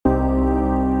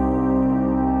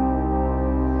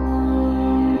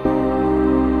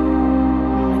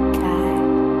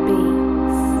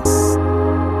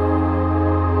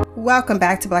Welcome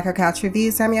back to Black Girl Couch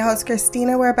Reviews. I'm your host,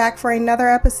 Christina. We're back for another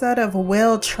episode of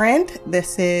Will Trent.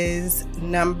 This is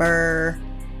number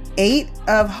 8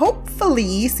 of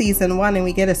hopefully season 1, and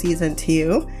we get a season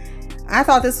 2. I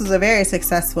thought this was a very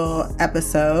successful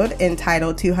episode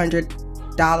entitled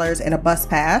 $200 and a Bus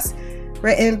Pass,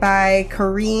 written by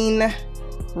Corrine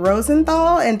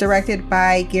Rosenthal and directed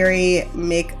by Gary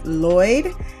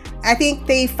McLeod. I think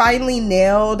they finally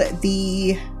nailed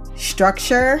the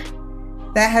structure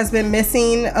that has been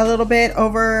missing a little bit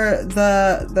over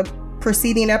the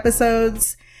preceding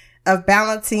episodes of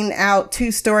balancing out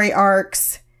 2 story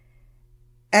arcs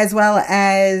as well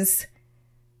as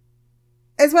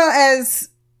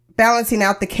balancing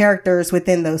out the characters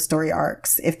within those story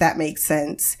arcs, if that makes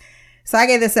sense. So I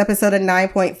gave this episode a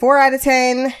 9.4 out of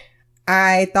 10.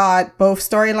 I thought both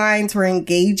storylines were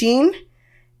engaging.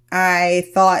 I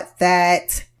thought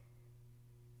that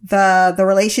the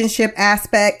relationship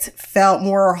aspect felt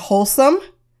more wholesome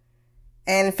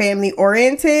and family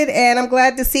oriented, and I'm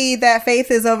glad to see that Faith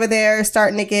is over there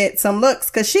starting to get some looks,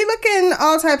 because she looking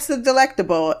all types of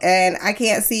delectable, and I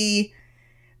can't see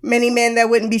many men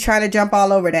that wouldn't be trying to jump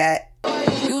all over that.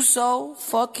 You so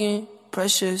fucking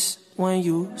precious when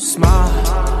you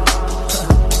smile.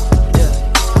 Yeah.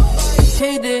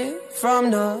 Hit it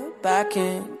from the back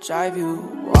and drive you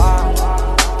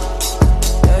wild.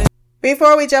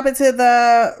 Before we jump into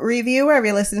the review, wherever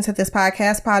you listen to this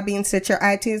podcast, Podbean, Stitcher,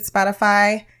 iTunes,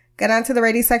 Spotify, get onto the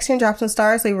rating section, drop some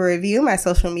stars, leave a review. My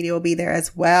social media will be there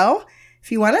as well.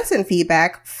 If you want to send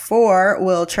feedback for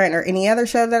Will Trent or any other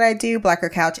show that I do,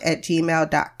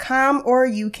 blackercouch@gmail.com, or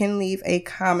you can leave a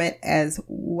comment as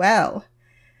well.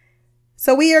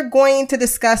 So we are going to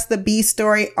discuss the B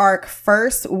story arc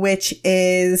first, which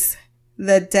is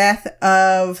the death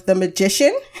of the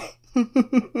magician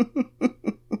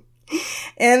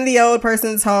in the old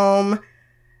person's home.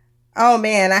 Oh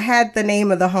man, I had the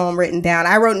name of the home written down.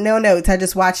 I wrote no notes. I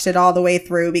just watched it all the way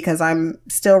through because I'm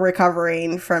still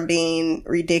recovering from being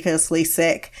ridiculously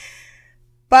sick.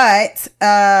 But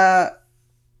I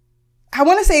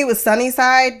want to say it was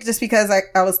Sunnyside, just because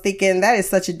I was thinking that is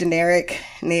such a generic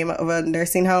name of a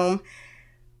nursing home.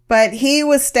 But he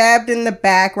was stabbed in the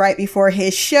back right before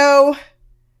his show.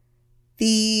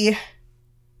 The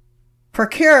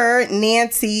procurer,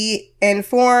 Nancy,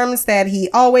 informs that he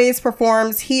always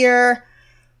performs here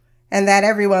and that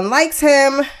everyone likes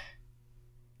him.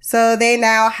 So they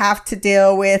now have to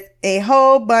deal with a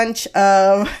whole bunch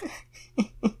of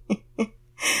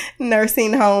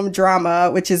nursing home drama,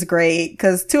 which is great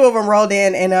because 2 of them rolled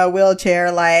in a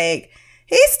wheelchair like,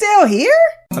 he's still here?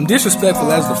 I'm disrespectful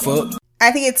as the fuck.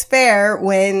 I think it's fair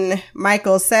when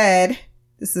Michael said,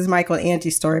 this is Michael and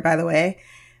Angie's story, by the way,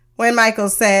 when Michael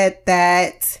said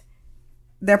that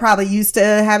they're probably used to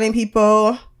having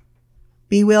people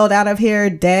be wheeled out of here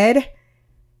dead.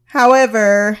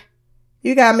 However,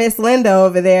 you got Miss Linda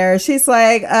over there. She's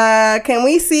like, can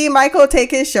we see Michael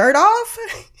take his shirt off?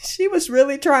 She was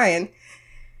really trying.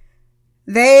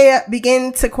 They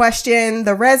begin to question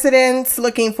the residents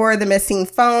looking for the missing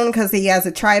phone because he has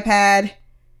a tripod.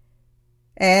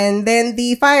 And then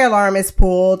the fire alarm is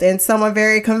pulled and someone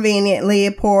very conveniently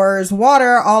pours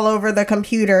water all over the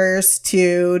computers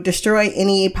to destroy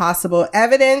any possible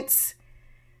evidence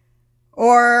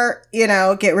or,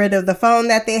 get rid of the phone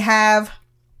that they have.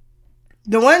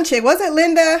 The one chick, was it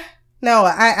Linda? No,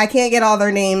 I can't get all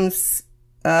their names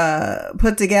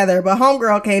put together, but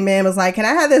homegirl came in and was like, can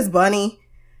I have this bunny?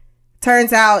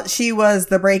 Turns out she was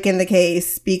the break in the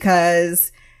case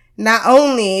because not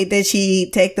only did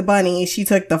she take the bunny, she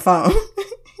took the phone.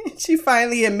 She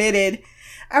finally admitted,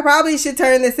 I probably should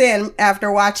turn this in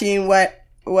after watching what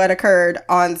occurred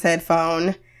on said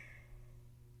phone.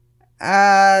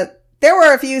 There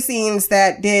were a few scenes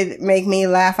that did make me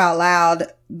laugh out loud.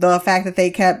 The fact that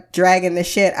they kept dragging the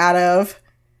shit out of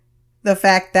the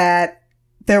fact that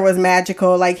there was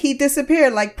magical, like he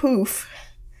disappeared like poof.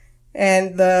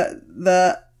 And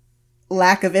the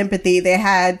lack of empathy they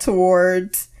had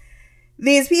towards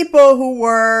these people who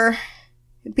were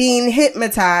being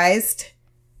hypnotized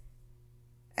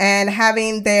and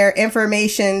having their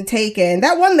information taken.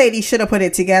 That one lady should have put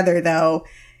it together though.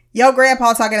 Yo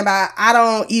grandpa talking about, I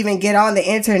don't even get on the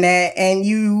internet, and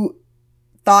you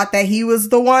thought that he was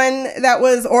the one that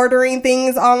was ordering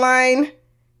things online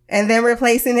and then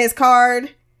replacing his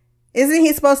card. Isn't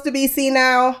he supposed to be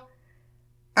senile?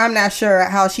 I'm not sure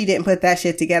how she didn't put that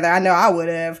shit together. I know I would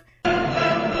have.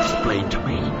 Explain to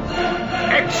me.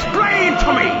 Explain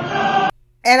to me!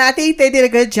 And I think they did a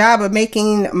good job of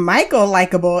making Michael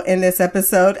likable in this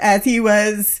episode, as he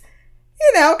was,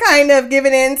 kind of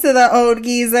giving in to the old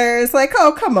geezers. Like,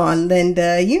 oh, come on,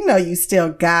 Linda. You know you still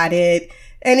got it.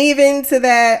 And even to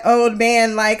that old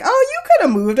man, like, oh, you could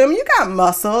have moved him. You got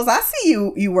muscles. I see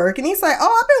you working. He's like,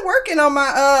 oh, I've been working on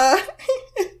my,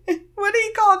 what do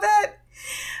you call that?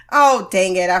 Oh,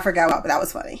 dang it. I forgot what, but that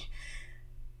was funny.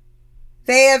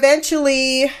 They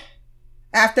eventually,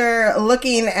 after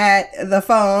looking at the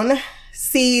phone,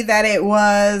 see that it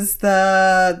was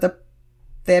the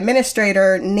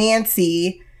administrator,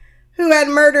 Nancy, who had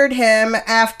murdered him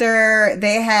after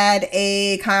they had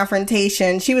a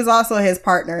confrontation. She was also his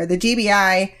partner. The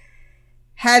GBI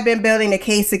had been building a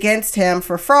case against him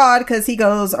for fraud because he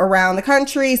goes around the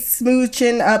country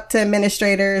smooching up to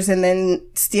administrators and then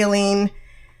stealing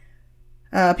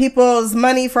people's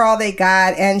money for all they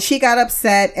got. And she got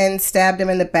upset and stabbed him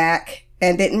in the back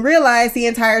and didn't realize the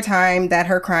entire time that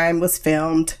her crime was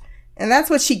filmed. And that's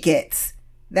what she gets.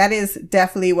 That is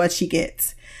definitely what she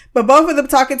gets. But both of them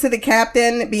talking to the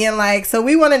captain, being like, so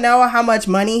we want to know how much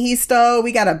money he stole.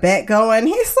 We got a bet going.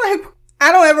 He's like,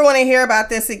 I don't ever want to hear about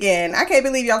this again. I can't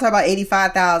believe y'all talk about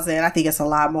 85,000. I think it's a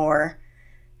lot more.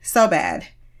 So bad.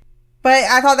 But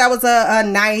I thought that was a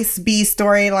nice B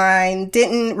storyline.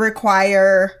 Didn't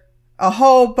require a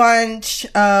whole bunch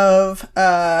of,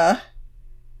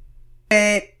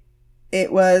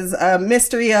 it was a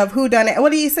mystery of who done it.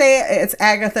 What do you say? It's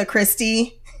Agatha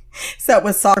Christie. So it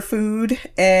was softer food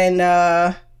and,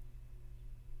 I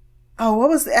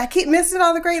keep missing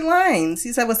all the great lines.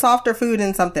 He said it was softer food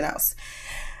and something else.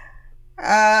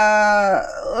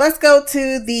 Let's go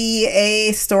to the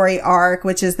A story arc,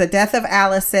 which is the death of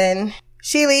Allison.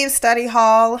 She leaves study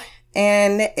hall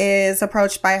and is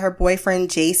approached by her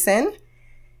boyfriend, Jason.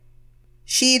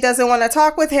 She doesn't want to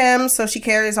talk with him, so she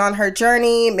carries on her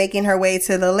journey, making her way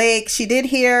to the lake. She did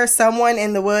hear someone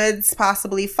in the woods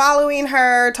possibly following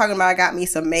her, talking about, I got me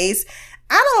some mace.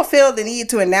 I don't feel the need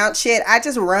to announce shit. I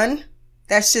just run.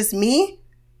 That's just me.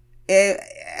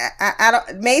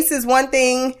 Mace is one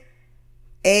thing.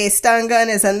 A stun gun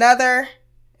is another.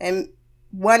 And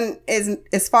one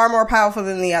is far more powerful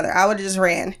than the other. I would have just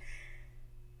ran.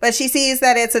 But she sees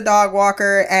that it's a dog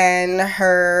walker and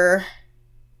her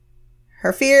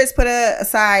fear is put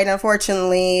aside.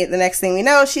 Unfortunately, the next thing we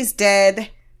know, she's dead.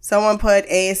 Someone put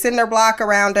a cinder block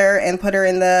around her and put her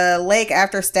in the lake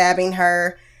after stabbing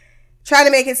her. Trying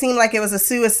to make it seem like it was a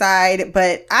suicide,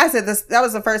 but I said this, that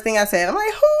was the first thing I said. I'm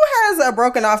like, who has a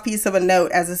broken off piece of a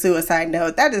note as a suicide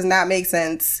note? That does not make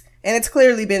sense. And it's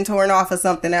clearly been torn off of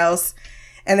something else.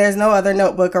 And there's no other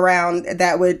notebook around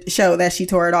that would show that she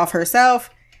tore it off herself.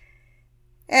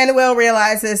 And Will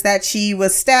realizes that she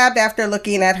was stabbed after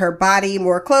looking at her body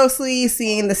more closely,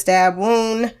 seeing the stab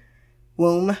wound.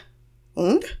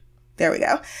 There we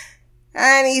go.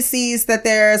 And he sees that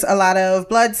there's a lot of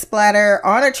blood splatter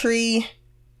on a tree,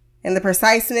 and the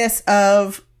preciseness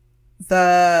of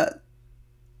the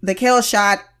kill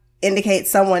shot indicates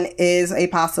someone is a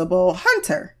possible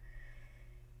hunter.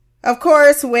 Of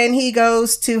course, when he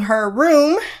goes to her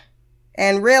room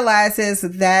and realizes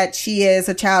that she is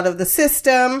a child of the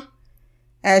system,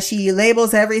 as she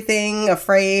labels everything,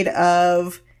 afraid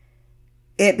of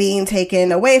it being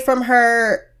taken away from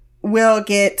her, Will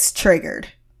gets triggered.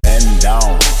 And down,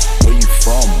 where you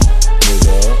from,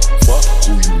 nigga? Fuck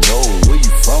who you know, where you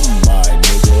from, my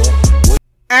nigga?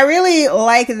 I really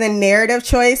like the narrative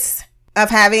choice of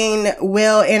having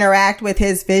Will interact with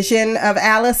his vision of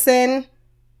Allison,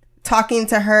 talking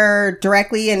to her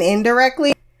directly and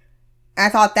indirectly. I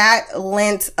thought that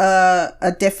lent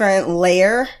a different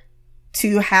layer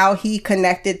to how he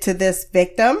connected to this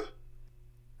victim.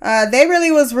 They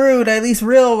really was rude, or at least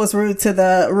Real was rude to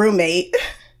the roommate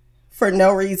for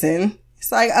no reason.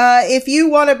 It's like, if you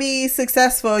want to be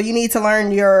successful, you need to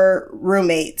learn your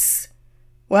roommates.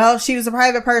 Well, she was a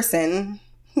private person.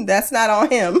 That's not on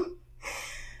him.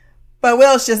 But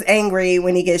Will's just angry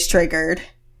when he gets triggered.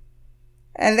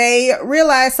 And they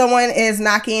realize someone is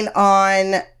knocking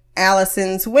on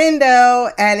Allison's window,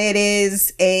 and it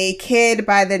is a kid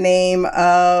by the name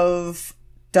of,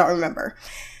 don't remember.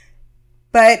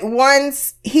 But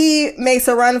once he makes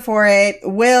a run for it,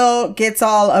 Will gets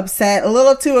all upset, a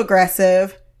little too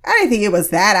aggressive. I didn't think it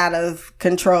was that out of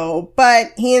control,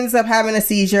 but he ends up having a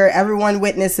seizure. Everyone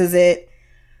witnesses it.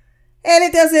 And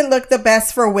it doesn't look the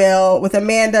best for Will, with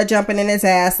Amanda jumping in his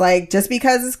ass. Like, just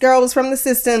because this girl was from the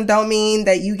system don't mean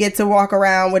that you get to walk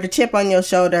around with a chip on your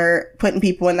shoulder putting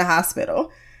people in the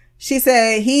hospital. She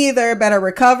said he either better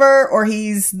recover or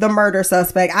he's the murder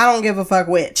suspect. I don't give a fuck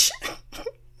which.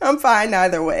 I'm fine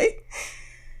either way.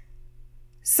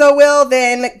 So Will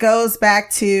then goes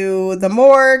back to the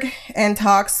morgue and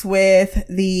talks with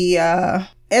the,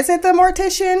 is it the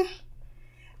mortician?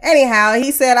 Anyhow,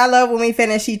 he said, I love when we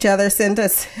finish each other's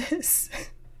sentences.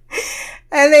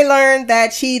 And they learned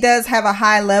that she does have a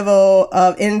high level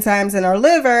of enzymes in her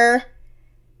liver.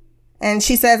 And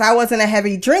she says, I wasn't a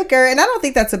heavy drinker. And I don't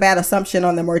think that's a bad assumption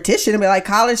on the mortician. But like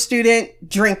college student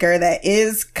drinker, that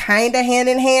is kind of hand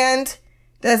in hand.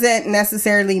 Doesn't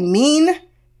necessarily mean,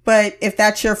 but if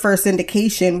that's your first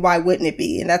indication, why wouldn't it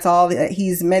be? And that's all that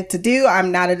he's meant to do.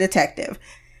 I'm not a detective.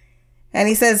 And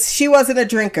he says, she wasn't a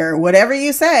drinker. Whatever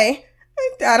you say,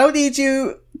 I don't need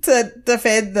you to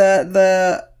defend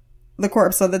the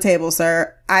corpse on the table,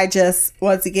 sir. I just,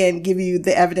 once again, give you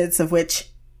the evidence of which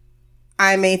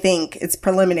I may think it's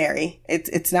preliminary.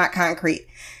 It's not concrete.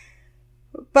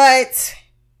 But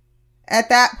at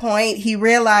that point, he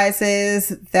realizes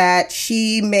that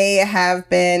she may have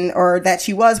been, or that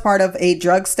she was part of a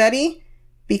drug study,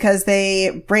 because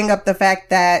they bring up the fact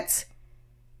that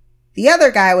the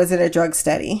other guy was in a drug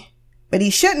study, but he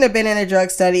shouldn't have been in a drug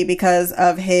study because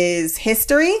of his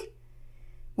history,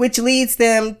 which leads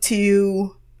them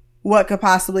to what could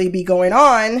possibly be going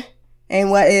on and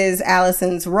what is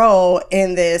Allison's role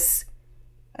in this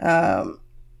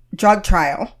drug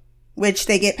trial, which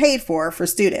they get paid for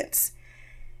students.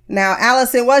 Now,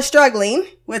 Allison was struggling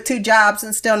with 2 jobs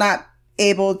and still not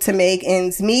able to make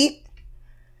ends meet,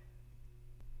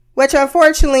 which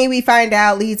unfortunately we find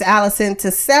out leads Allison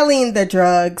to selling the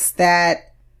drugs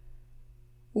that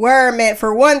were meant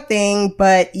for one thing,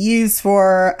 but used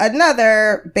for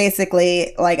another,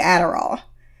 basically like Adderall.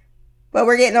 But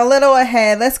we're getting a little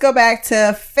ahead. Let's go back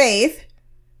to Faith,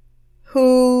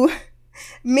 who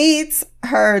meets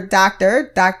her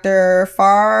doctor, Dr.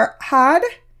 Farhad.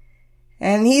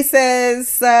 And he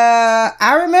says,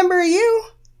 I remember you.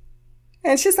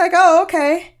 And she's like, oh,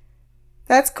 okay.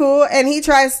 That's cool. And he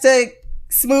tries to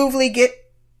smoothly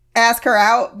ask her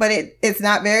out, but it's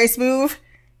not very smooth.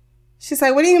 She's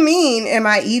like, what do you mean? Am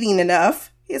I eating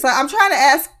enough? He's like, I'm trying to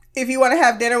ask if you want to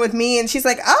have dinner with me. And she's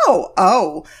like,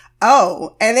 oh.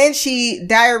 And then she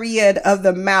diarrheaed of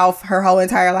the mouth her whole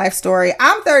entire life story.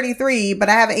 I'm 33, but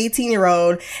I have an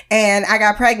 18-year-old and I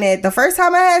got pregnant the first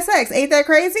time I had sex. Ain't that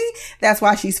crazy? That's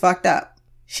why she's fucked up.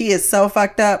 She is so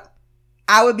fucked up.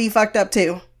 I would be fucked up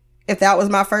too if that was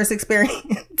my first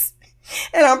experience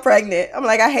and I'm pregnant. I'm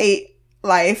like, I hate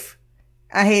life.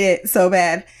 I hate it so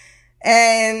bad.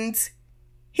 And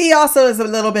he also is a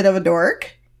little bit of a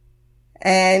dork.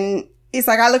 And he's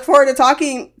like, I look forward to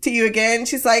talking to you again.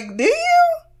 She's like, do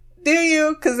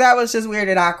you? Because that was just weird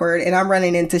and awkward. And I'm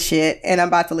running into shit and I'm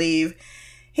about to leave.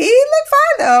 He looked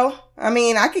fine though. I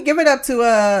mean, I could give it up to him.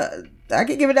 Can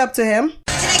I get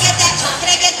that? Can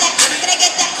I get that? Can I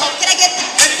get that? Can I get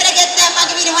that? Can I get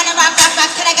that?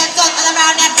 Can I get salt all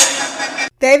around that?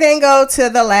 They then go to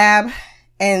the lab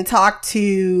and talk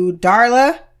to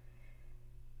Darla,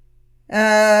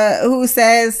 who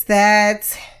says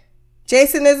that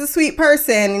Jason is a sweet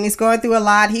person and he's going through a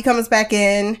lot. He comes back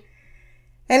in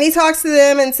and he talks to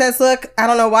them and says, look, I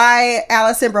don't know why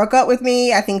Allison broke up with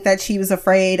me. I think that she was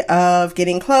afraid of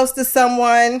getting close to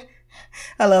someone.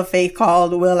 I love Faith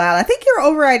called Will out. I think you're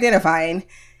over-identifying,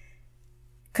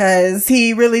 because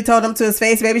he really told him to his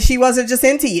face, maybe she wasn't just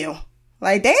into you.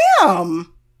 Like,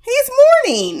 damn, he's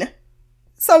mourning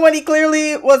someone he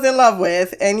clearly was in love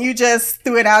with, and you just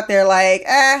threw it out there like,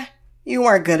 you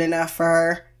weren't good enough for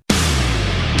her.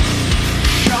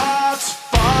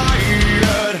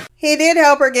 He did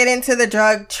help her get into the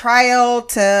drug trial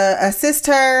to assist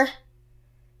her.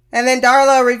 And then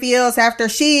Darla reveals, after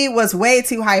she was way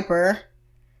too hyper,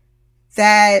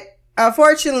 that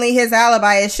unfortunately his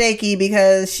alibi is shaky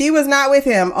because she was not with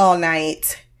him all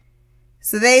night.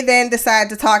 So they then decide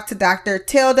to talk to Dr.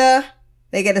 Tilda.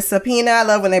 They get a subpoena. I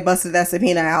love when they busted that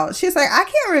subpoena out. She's like, I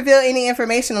can't reveal any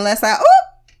information unless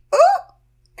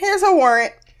here's a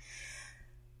warrant.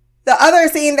 The other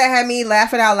scene that had me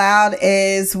laughing out loud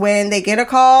is when they get a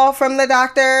call from the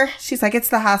doctor. She's like, it's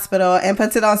the hospital, and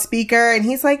puts it on speaker. And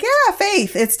he's like, yeah,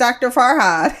 Faith, it's Dr.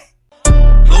 Farhad.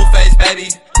 Blueface, baby.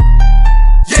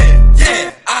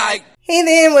 Yeah, He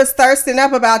then was thirsting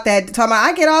up about that, talking about,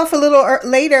 I get off a little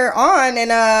later on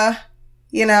and,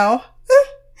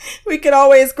 we could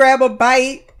always grab a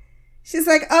bite. She's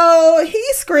like, oh, he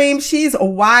screams, she's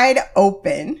wide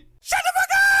open. Shut the fuck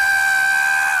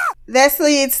up! This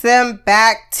leads them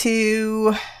back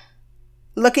to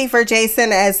looking for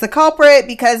Jason as the culprit,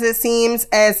 because it seems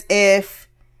as if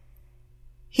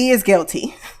he is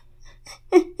guilty.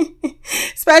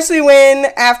 Especially when,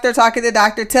 after talking to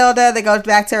Dr. Tilda, they go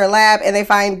back to her lab and they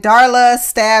find Darla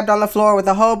stabbed on the floor with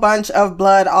a whole bunch of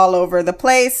blood all over the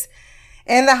place.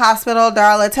 In the hospital,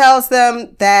 Darla tells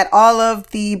them that all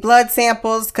of the blood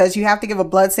samples, because you have to give a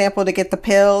blood sample to get the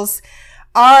pills,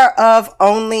 are of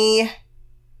only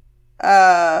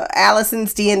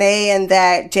Allison's DNA and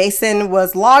that Jason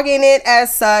was logging it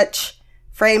as such,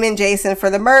 framing Jason for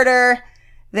the murder.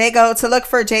 They go to look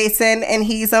for Jason, and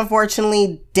he's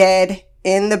unfortunately dead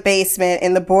in the basement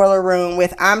in the boiler room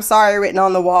with "I'm sorry" written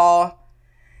on the wall.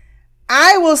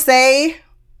 I will say,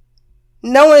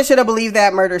 no one should have believed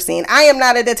that murder scene. I am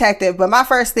not a detective, but my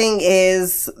first thing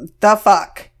is, the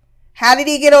fuck? How did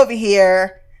he get over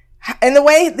here? And the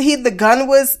way the gun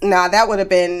was, that would have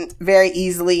been very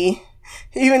easily,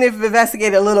 even if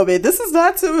investigated a little bit. This is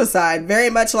not suicide. Very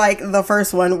much like the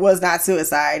first one was not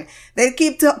suicide. They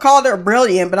keep called her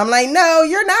brilliant, but I'm like, no,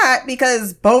 you're not,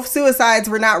 because both suicides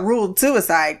were not ruled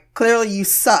suicide. Clearly you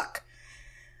suck.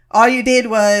 All you did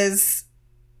was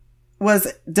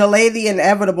delay the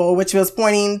inevitable, which was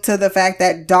pointing to the fact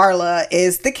that Darla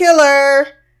is the killer.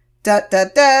 Not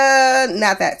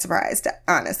that surprised,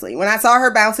 honestly. When I saw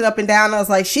her bouncing up and down, I was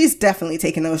like, she's definitely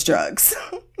taking those drugs.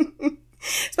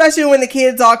 Especially when the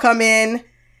kids all come in,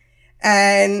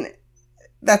 and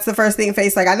that's the first thing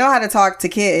Faith's like, I know how to talk to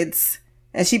kids.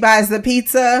 And she buys the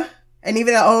pizza, and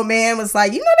even the old man was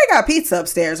like, you know they got pizza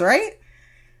upstairs, right?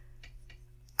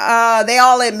 They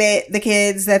all admit, the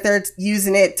kids, that they're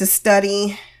using it to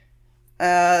study,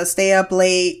 stay up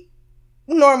late,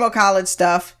 normal college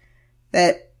stuff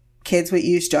that kids would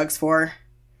use drugs for.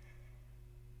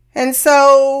 And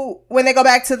so when they go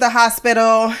back to the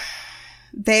hospital,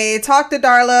 they talk to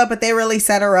Darla, but they really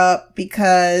set her up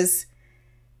because,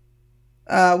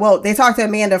 they talk to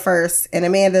Amanda first, and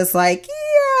Amanda's like,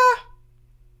 yeah,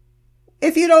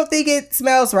 if you don't think it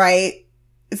smells right,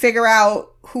 figure out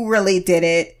who really did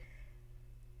it.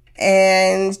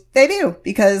 And they do,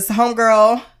 because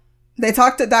homegirl, they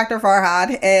talk to Dr.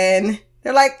 Farhad, and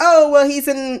they're like, oh, well,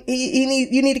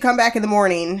 you need to come back in the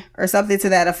morning, or something to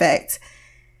that effect.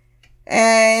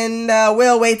 And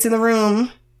Will waits in the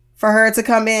room for her to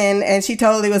come in, and she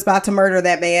totally was about to murder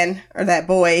that man, or that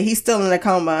boy. He's still in a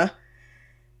coma,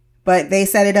 but they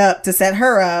set it up to set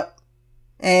her up.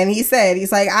 And he's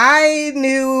like, I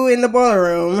knew in the boiler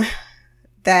room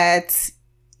that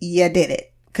you did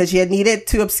it, because you needed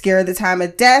to obscure the time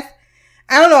of death.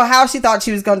 I don't know how she thought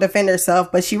she was going to defend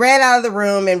herself, but she ran out of the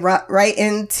room and right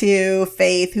into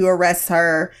Faith, who arrests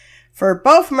her for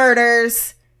both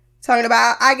murders, talking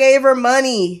about, I gave her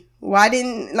money. She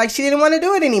didn't want to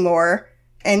do it anymore.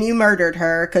 And you murdered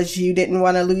her because you didn't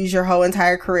want to lose your whole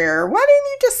entire career. Why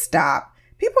didn't you just stop?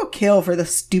 People kill for the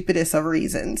stupidest of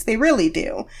reasons. They really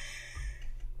do.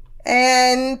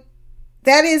 And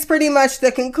that is pretty much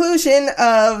the conclusion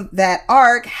of that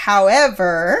arc.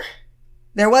 However,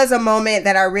 there was a moment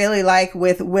that I really like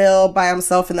with Will by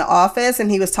himself in the office,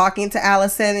 and he was talking to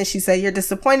Allison, and she said, you're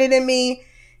disappointed in me?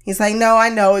 He's like, no, I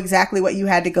know exactly what you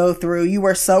had to go through. You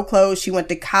were so close. You went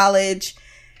to college.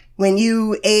 When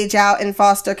you age out in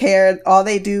foster care, all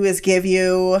they do is give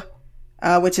you,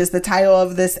 which is the title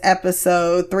of this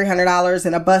episode, $300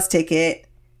 in a bus ticket,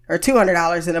 or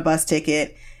 $200 in a bus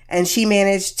ticket. And she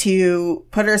managed to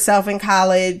put herself in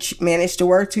college, managed to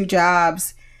work 2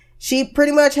 jobs. She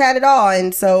pretty much had it all.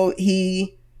 And so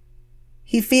he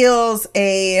feels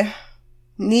a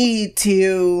need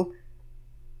to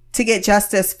get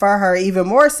justice for her even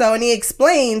more so. And he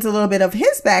explains a little bit of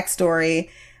his backstory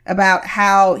about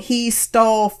how he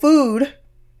stole food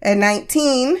at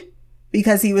 19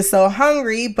 because he was so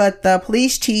hungry. But the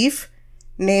police chief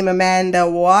named Amanda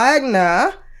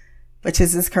Wagner, which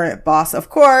is his current boss, of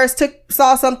course,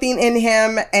 saw something in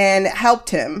him and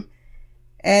helped him.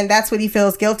 And that's what he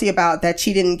feels guilty about, that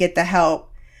she didn't get the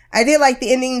help. I did like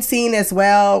the ending scene as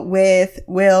well with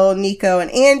Will, Nico,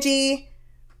 and Angie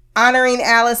honoring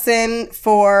Allison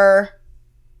for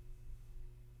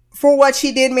what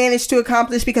she did manage to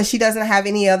accomplish, because she doesn't have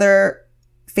any other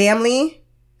family.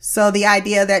 So the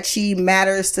idea that she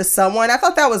matters to someone, I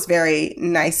thought that was very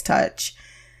nice touch.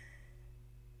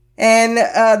 And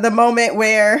the moment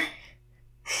where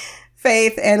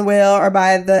Faith and Will are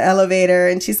by the elevator,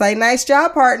 and she's like, nice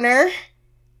job, partner.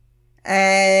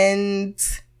 And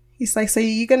he's like, so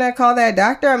you gonna call that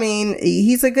doctor? I mean,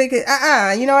 he's a good kid.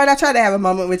 You know what? I try to have a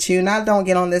moment with you. Now don't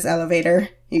get on this elevator.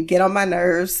 You get on my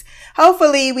nerves.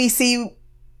 Hopefully we see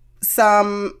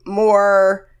some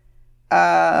more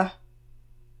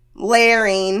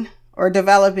layering or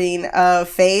developing of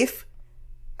Faith.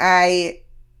 I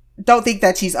don't think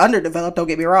that she's underdeveloped, don't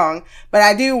get me wrong, but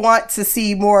I do want to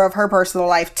see more of her personal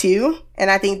life too.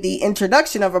 And I think the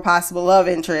introduction of a possible love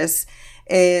interest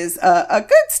is a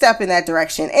good step in that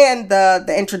direction. And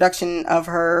the introduction of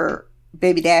her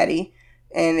baby daddy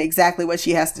and exactly what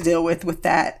she has to deal with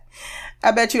that.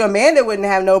 I bet you Amanda wouldn't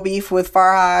have no beef with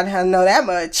Farhad. I know that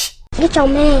much. Get your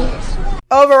man.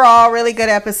 Overall, really good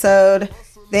episode.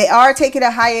 They are taking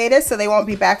a hiatus, so they won't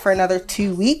be back for another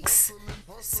 2 weeks.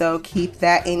 So keep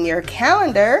that in your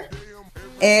calendar.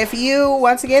 If you,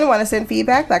 once again, want to send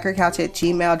feedback,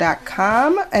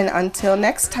 blackercouch@gmail.com. And until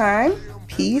next time,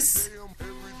 peace,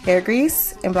 hair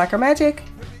grease, and blacker magic.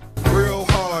 Real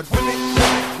hard.